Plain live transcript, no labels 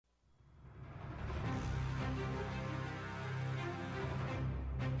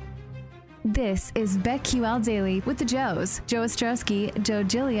This is BetQL Daily with the Joes, Joe Ostrowski, Joe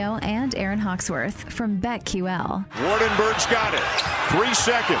Giglio, and Aaron Hawksworth from BetQL. Wardenberg's got it. 3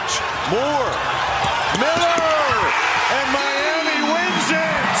 seconds. Moore. Miller. And Miami wins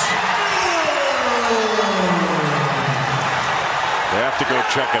it. They have to go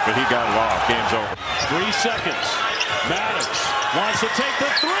check it, but he got it off. Game's over. 3 seconds. Maddox wants to take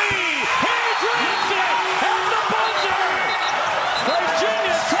the three. He drops it at the buzzer.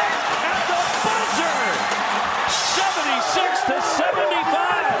 Virginia Tech at the buzzer.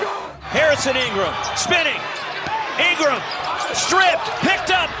 76-75. Harrison Ingram spinning. Ingram stripped,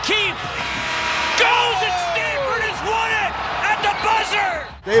 picked up. Keith goes, and Stanford has won it at the buzzer.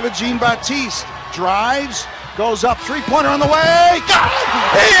 David Jean-Baptiste drives, goes up, three-pointer on the way. Got it!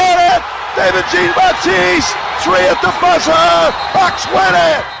 He hit it! David Jean-Baptiste, 3 at the buzzer. Bucks win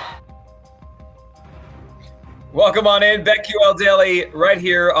it! Welcome on in, BetQL Daily, right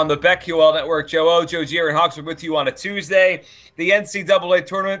here on the BetQL Network. Joe O, Joe G, and Hawks are with you on a Tuesday. The NCAA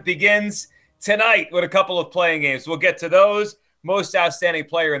tournament begins tonight with a couple of playing games. We'll get to those. Most outstanding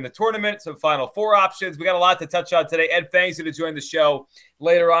player in the tournament, some Final Four options. We got a lot to touch on today. Ed Fang's going to join the show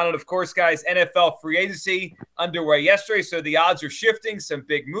later on. And, of course, guys, NFL free agency underway yesterday, so the odds are shifting. Some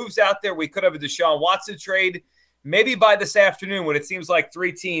big moves out there. We could have a Deshaun Watson trade maybe by this afternoon when it seems like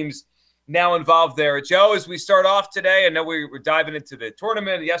 3 teams now involved there. Joe, as we start off today, I know we were diving into the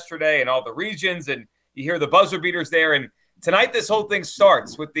tournament yesterday and all the regions, and you hear the buzzer beaters there. And tonight this whole thing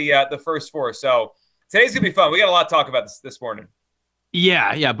starts with the first 4. So today's going to be fun. We got a lot to talk about this morning.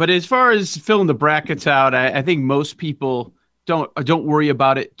 Yeah. But as far as filling the brackets out, I think most people don't worry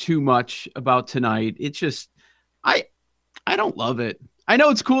about it too much about tonight. It's just I don't love it. I know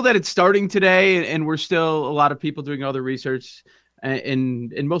it's cool that it's starting today, and we're still a lot of people doing other research,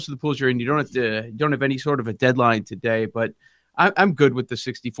 and most of the pools you're in, you don't have any sort of a deadline today. But I'm good with the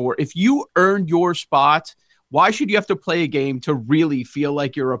 64. If you earned your spot, why should you have to play a game to really feel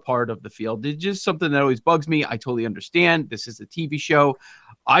like you're a part of the field? It's just something that always bugs me. I totally understand. This is a TV show.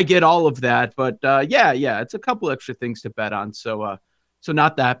 I get all of that. But, yeah, it's a couple extra things to bet on. So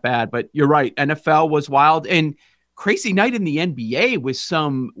not that bad. But you're right. NFL was wild. And crazy night in the NBA with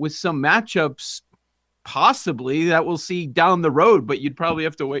some matchups possibly that we'll see down the road. But you'd probably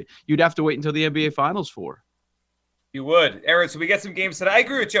have to wait. You'd have to wait until the NBA Finals for. You would. Aaron, so we get some games tonight. I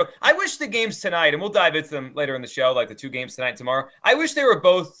agree with Joe. I wish the games tonight, and we'll dive into them later in the show, like the 2 games tonight and tomorrow. I wish they were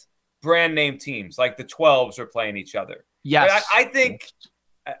both brand name teams, like the 12s are playing each other. Yes. I think,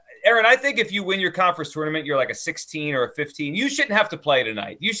 Aaron, if you win your conference tournament, you're like a 16 or a 15. You shouldn't have to play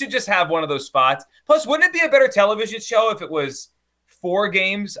tonight. You should just have one of those spots. Plus, wouldn't it be a better television show if it was 4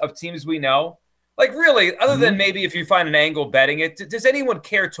 games of teams we know? Like, really, other than maybe if you find an angle betting it, does anyone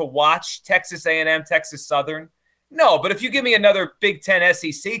care to watch Texas A&M, Texas Southern? No, but if you give me another Big Ten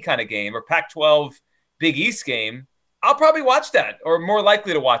SEC kind of game or Pac-12 Big East game, I'll probably watch that, or more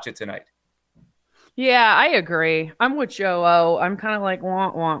likely to watch it tonight. Yeah, I agree. I'm with Joe O. I'm kind of like,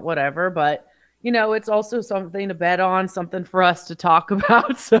 want, whatever. But, it's also something to bet on, something for us to talk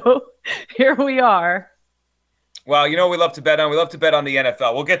about. So here we are. Well, we love to bet on? We love to bet on the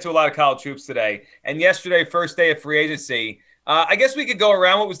NFL. We'll get to a lot of college hoops today. And yesterday, first day of free agency, I guess we could go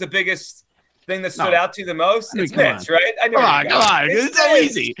around. What was the biggest thing that stood out to you the most? It's Mitch, right? Come on. It's so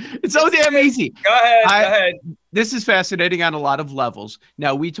easy. It's so damn easy. Go ahead. This is fascinating on a lot of levels.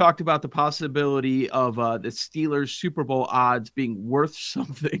 Now, we talked about the possibility of the Steelers Super Bowl odds being worth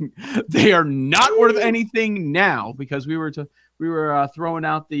something. They are not worth anything now because we were throwing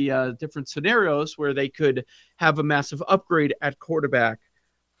out the different scenarios where they could have a massive upgrade at quarterback.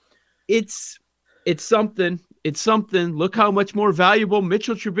 It's something. It's something. Look how much more valuable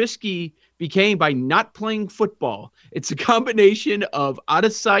Mitchell Trubisky became by not playing football. It's a combination of out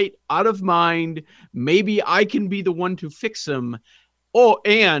of sight, out of mind. Maybe I can be the one to fix him. Oh,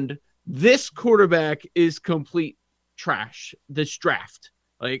 and this quarterback is complete trash. This draft.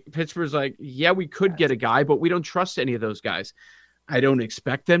 Like, Pittsburgh's like, yeah, we could get a guy, but we don't trust any of those guys. I don't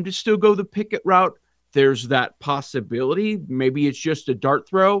expect them to still go the Pickett route. There's that possibility. Maybe it's just a dart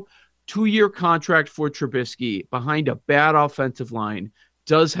throw. 2-year contract for Trubisky behind a bad offensive line.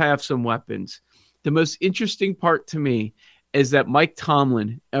 Does have some weapons. The most interesting part to me is that Mike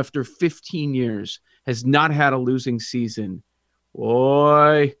Tomlin, after 15 years, has not had a losing season.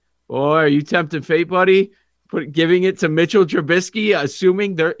 Boy, are you tempting fate, buddy? Giving it to Mitchell Trubisky,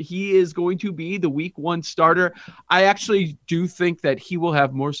 assuming he is going to be the week 1 starter. I actually do think that he will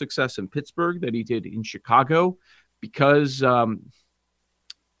have more success in Pittsburgh than he did in Chicago because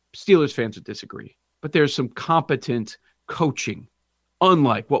Steelers fans would disagree. But there's some competent coaching,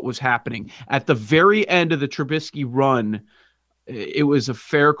 unlike what was happening. At the very end of the Trubisky run, it was a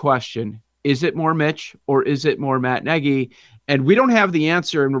fair question. Is it more Mitch or is it more Matt Nagy? And we don't have the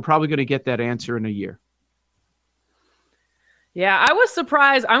answer, and we're probably going to get that answer in a year. Yeah, I was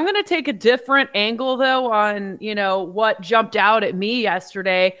surprised. I'm going to take a different angle, though, on, what jumped out at me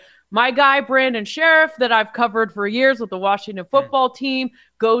yesterday. My guy, Brandon Sheriff, that I've covered for years with the Washington football team,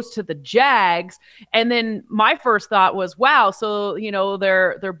 goes to the Jags. And then my first thought was, wow, so,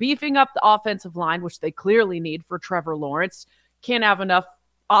 they're beefing up the offensive line, which they clearly need for Trevor Lawrence. Can't have enough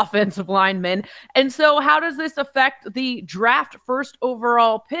offensive linemen. And so how does this affect the draft first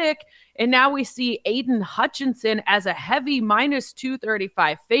overall pick? And now we see Aiden Hutchinson as a heavy minus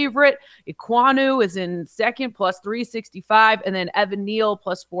 235 favorite. Iquanu is in second plus 365, and then Evan Neal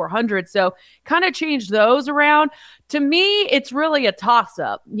plus 400. So kind of change those around. To me, it's really a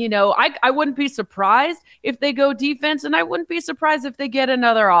toss-up. I wouldn't be surprised if they go defense, and I wouldn't be surprised if they get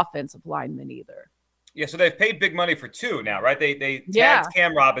another offensive lineman either. Yeah, so they've paid big money for two now, right? They tagged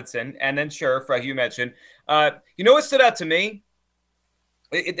Cam Robinson and then Sheriff, right, you mentioned. What stood out to me?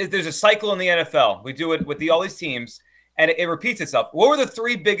 There's a cycle in the NFL. We do it with all these teams, and it repeats itself. What were the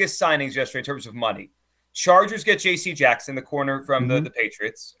three biggest signings yesterday in terms of money? Chargers get J.C. Jackson, the corner from the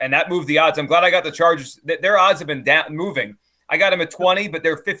Patriots, and that moved the odds. I'm glad I got the Chargers. Their odds have been moving. I got them at 20, but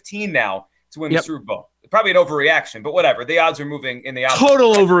they're 15 now to win the Super Bowl. Probably an overreaction, but whatever. The odds are moving in the opposite.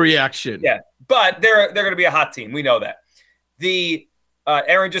 Total overreaction. Yeah, but they're going to be a hot team. We know that.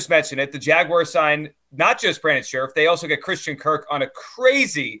 Aaron just mentioned it. The Jaguars signed not just Brandon Sheriff. They also get Christian Kirk on a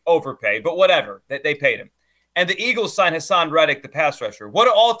crazy overpay, but whatever. They paid him. And the Eagles signed Hassan Reddick, the pass rusher. What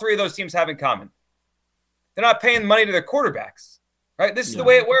do all three of those teams have in common? They're not paying money to their quarterbacks, right? This is the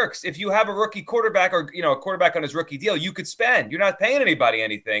way it works. If you have a rookie quarterback or a quarterback on his rookie deal, you could spend. You're not paying anybody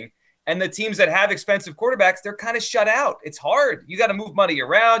anything. And the teams that have expensive quarterbacks, they're kind of shut out. It's hard. You got to move money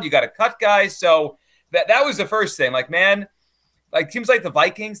around. You got to cut guys. So that was the first thing. Teams like the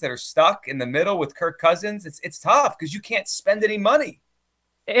Vikings that are stuck in the middle with Kirk Cousins, it's tough because you can't spend any money.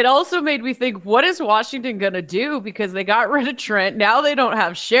 It also made me think, what is Washington going to do? Because they got rid of Trent. Now they don't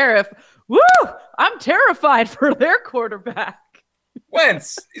have Sheriff. Woo! I'm terrified for their quarterback.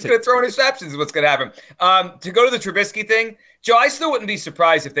 Wentz. He's going to throw interceptions is what's going to happen. To go to the Trubisky thing, Joe, I still wouldn't be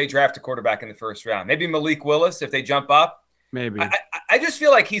surprised if they draft a quarterback in the first round. Maybe Malik Willis if they jump up. Maybe. I just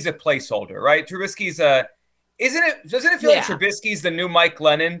feel like he's a placeholder, right? Trubisky's doesn't it feel like Trubisky's the new Mike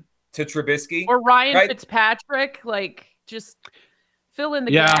Lennon to Trubisky? Or Ryan Fitzpatrick, just fill in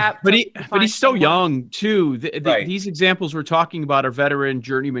the gap. But he's so young too. These examples we're talking about are veteran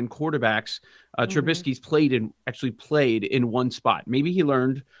journeyman quarterbacks. Trubisky's played in one spot. Maybe he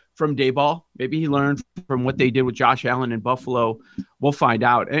learned from Daboll. Maybe he learned from what they did with Josh Allen in Buffalo. We'll find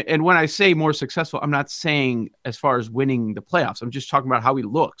out. And when I say more successful, I'm not saying as far as winning the playoffs. I'm just talking about how he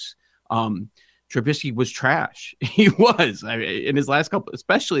looks. Trubisky was trash. He was in his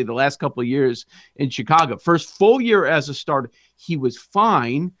especially the last couple of years in Chicago. First full year as a starter, he was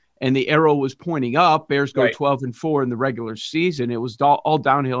fine. And the arrow was pointing up. Bears go 12-4 in the regular season. It was all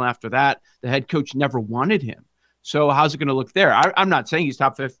downhill after that. The head coach never wanted him. So how's it going to look there? I'm not saying he's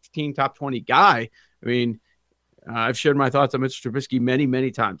top 15, top 20 guy. I mean, I've shared my thoughts on Mitch Trubisky many,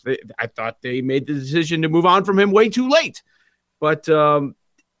 many times. I thought they made the decision to move on from him way too late. But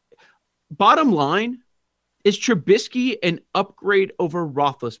bottom line, is Trubisky an upgrade over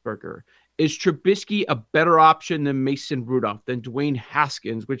Roethlisberger? Is Trubisky a better option than Mason Rudolph, than Dwayne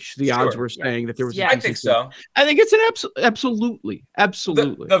Haskins, which the odds were saying that there was? I think so. I think it's an absolutely.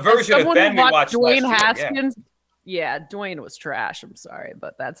 The version of Ben we watched Dwayne Haskins. Yeah, Dwayne was trash. I'm sorry,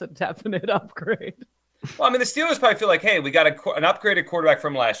 but that's a definite upgrade. Well, I mean, the Steelers probably feel like, hey, we got an upgraded quarterback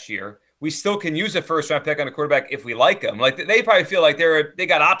from last year. We still can use a first-round pick on a quarterback if we like him. Like they probably feel like they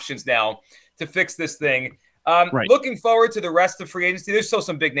got options now to fix this thing. Looking forward to the rest of free agency. There's still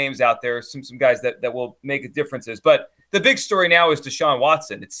some big names out there, some guys that will make differences. But the big story now is Deshaun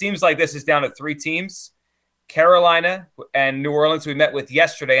Watson. It seems like this is down to three teams, Carolina and New Orleans, we met with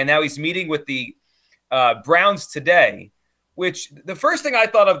yesterday, and now he's meeting with the Browns today, which the first thing I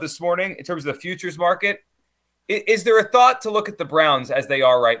thought of this morning in terms of the futures market, is there a thought to look at the Browns as they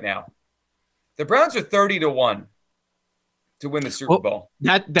are right now? The Browns are 30-1 to win the Super Bowl.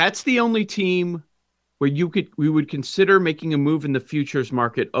 That's the only team where we would consider making a move in the futures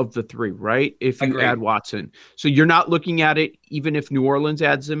market of the three, right? If you add Watson. So you're not looking at it even if New Orleans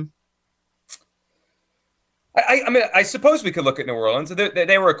adds him? I mean, I suppose we could look at New Orleans.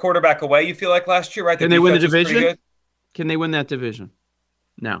 They were a quarterback away, you feel like, last year, right? Can they win the division? Can they win that division?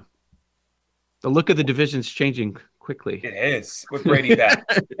 No. The look of the division's changing quickly. It is with Brady back.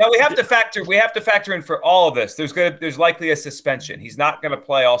 Now we have to factor in for all of this. There's likely a suspension. He's not going to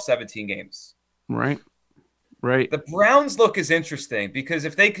play all 17 games. Right. right? The Browns look is interesting because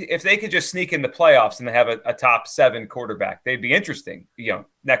if they could just sneak in the playoffs and they have a top 7 quarterback, they'd be interesting,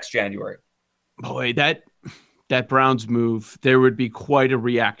 next January. Boy, that Browns move, there would be quite a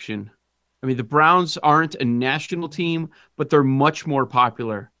reaction. I mean, the Browns aren't a national team, but they're much more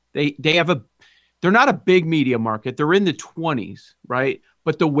popular. They're not a big media market. They're in the 20s, right?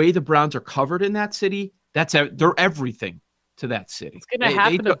 But the way the Browns are covered in that city, they're everything to that city. It's going to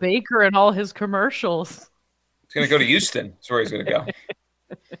happen to Baker and all his commercials. He's going to go to Houston. That's where he's going to go.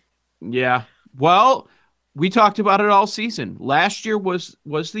 Yeah. Well, we talked about it all season. Last year was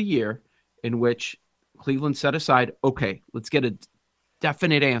the year in which Cleveland set aside, okay, let's get a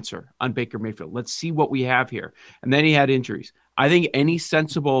definite answer on Baker Mayfield. Let's see what we have here. And then he had injuries. I think any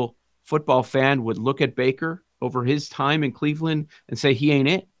sensible football fan would look at Baker over his time in Cleveland and say he ain't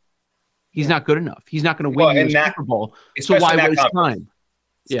it. He's not good enough. He's not going to win the Super Bowl. So why waste time?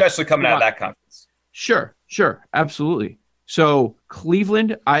 Especially coming out of that conference. Sure, absolutely. So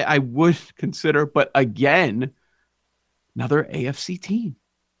Cleveland, I would consider, but again, another AFC team.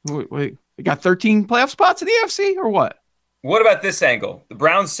 Wait, they got 13 playoff spots in the AFC or what? What about this angle? The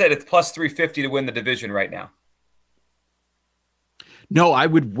Browns said it's plus 350 to win the division right now. No, I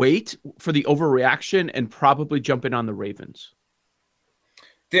would wait for the overreaction and probably jump in on the Ravens.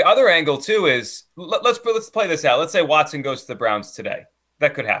 The other angle, too, is let's play this out. Let's say Watson goes to the Browns today.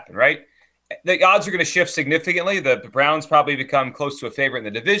 That could happen, right? The odds are going to shift significantly. The Browns probably become close to a favorite in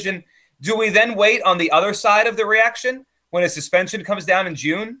the division. Do we then wait on the other side of the reaction when his suspension comes down in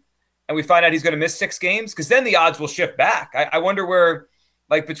June and we find out he's going to miss 6 games? Because then the odds will shift back. I wonder where,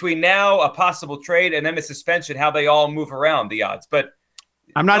 like between now, a possible trade, and then the suspension, how they all move around the odds. But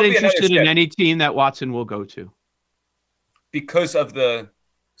I'm not interested in any team that Watson will go to. Because of the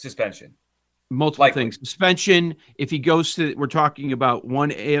suspension. Multiple things. Suspension, if he goes to, we're talking about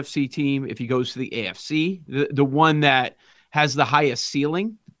one AFC team. If he goes to the AFC, the one that has the highest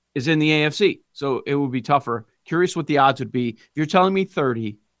ceiling is in the AFC. So it would be tougher. Curious what the odds would be. If you're telling me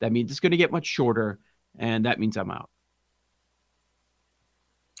 30, that means it's going to get much shorter, and that means I'm out.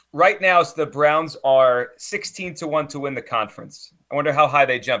 Right now, the Browns are 16-1 to win the conference. I wonder how high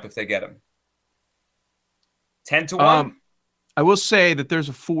they jump if they get him. 10-1? I will say that there's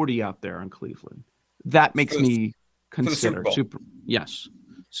a 40 out there in Cleveland. That makes me consider Super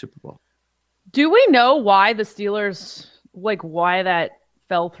Bowl. Do we know why the Steelers, why that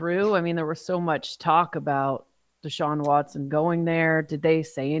fell through? I mean, there was so much talk about Deshaun Watson going there. Did they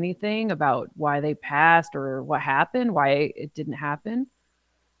say anything about why they passed or what happened, why it didn't happen?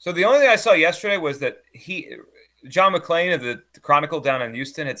 So the only thing I saw yesterday was that John McClain of the Chronicle down in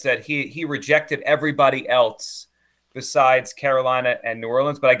Houston had said he rejected everybody else besides Carolina and New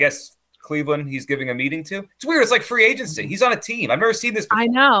Orleans, but I guess Cleveland he's giving a meeting to. It's weird. It's like free agency. He's on a team. I've never seen this before. I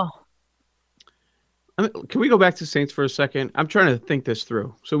know. Can we go back to Saints for a second? I'm trying to think this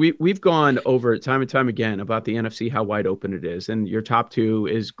through. So we've gone over it time and time again about the NFC, how wide open it is, and your top 2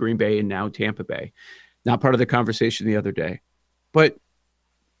 is Green Bay and now Tampa Bay. Not part of the conversation the other day. But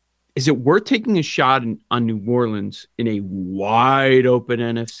is it worth taking a shot on New Orleans in a wide open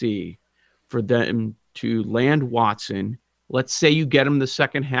NFC for them to land Watson? Let's say you get him the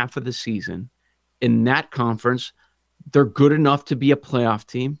second half of the season. In that conference, they're good enough to be a playoff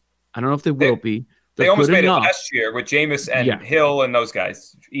team. I don't know if they will be. They almost made it last year with Jameis and Hill and those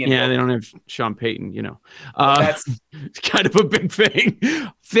guys. They don't have Sean Payton, That's it's kind of a big thing.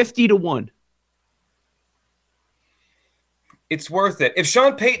 50-1. It's worth it. If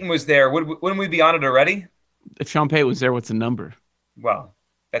Sean Payton was there, wouldn't we be on it already? If Sean Payton was there, what's the number? Well,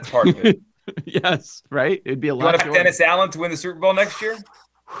 that's part of it. Yes, right? It'd be a lot. You want Dennis Allen to win the Super Bowl next year?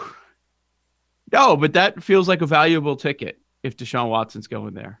 No, but that feels like a valuable ticket if Deshaun Watson's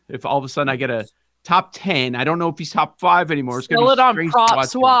going there. If all of a sudden I get a top 10, I don't know if he's top 5 anymore. It's Sell it on prop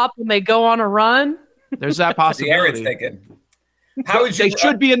swap when they go on a run. There's that possibility. The Aaron's thinking. They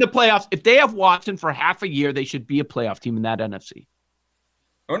should be in the playoffs. If they have Watson for half a year, they should be a playoff team in that NFC.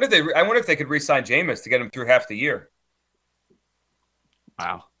 I wonder if they could re-sign Jameis to get him through half the year.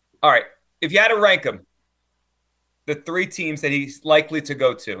 Wow. All right. If you had to rank him, the 3 teams that he's likely to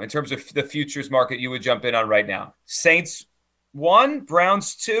go to in terms of the futures market you would jump in on right now. Saints 1,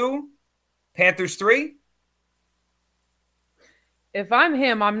 Browns 2, Panthers 3. If I'm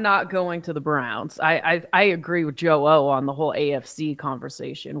him, I'm not going to the Browns. I agree with Joe O on the whole AFC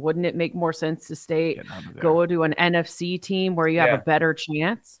conversation. Wouldn't it make more sense to go to an NFC team where you have a better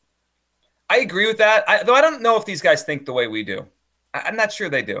chance? I agree with that. Though I don't know if these guys think the way we do. I'm not sure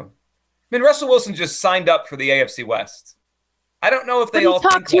they do. I mean, Russell Wilson just signed up for the AFC West. I don't know if they But all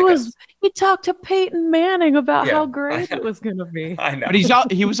think like us. He talked to Peyton Manning about Yeah, how great it was going to be. I know. But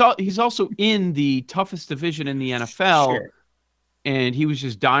he's also in the toughest division in the NFL, Sure. and he was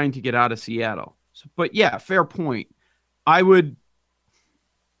just dying to get out of Seattle. So, but yeah, fair point. Where'd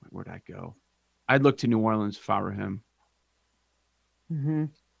I go? I'd look to New Orleans if I were him. Mm-hmm.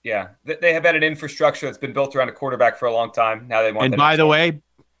 Yeah, they have had an infrastructure that's been built around a quarterback for a long time. Now they want. And by the way,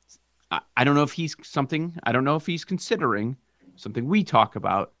 I don't know if he's something. I don't know if he's considering something we talk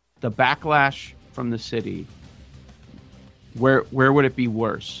about, the backlash from the city. Where would it be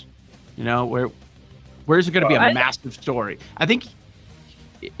worse? You know, where's it going to be a massive story? I think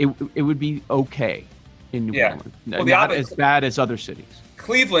it would be okay in New Orleans, not as bad as other cities.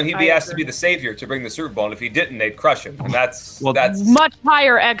 Cleveland, he'd be asked to be the savior to bring the Super Bowl, and if he didn't, they'd crush him. And that's much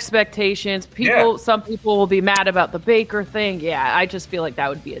higher expectations. Some people will be mad about the Baker thing. Yeah, I just feel like that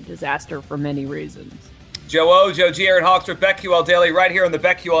would be a disaster for many reasons. Joe O, Joe G, Aaron Hawksworth, BetQL Daily, right here on the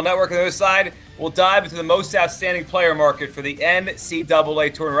BetQL Network. On the other side, we'll dive into the most outstanding player market for the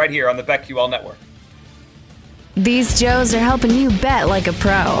NCAA tournament right here on the BetQL Network. These Joes are helping you bet like a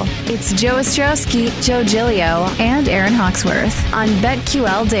pro. It's Joe Ostrowski, Joe Giglio, and Aaron Hawksworth on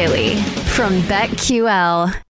BetQL Daily from BetQL.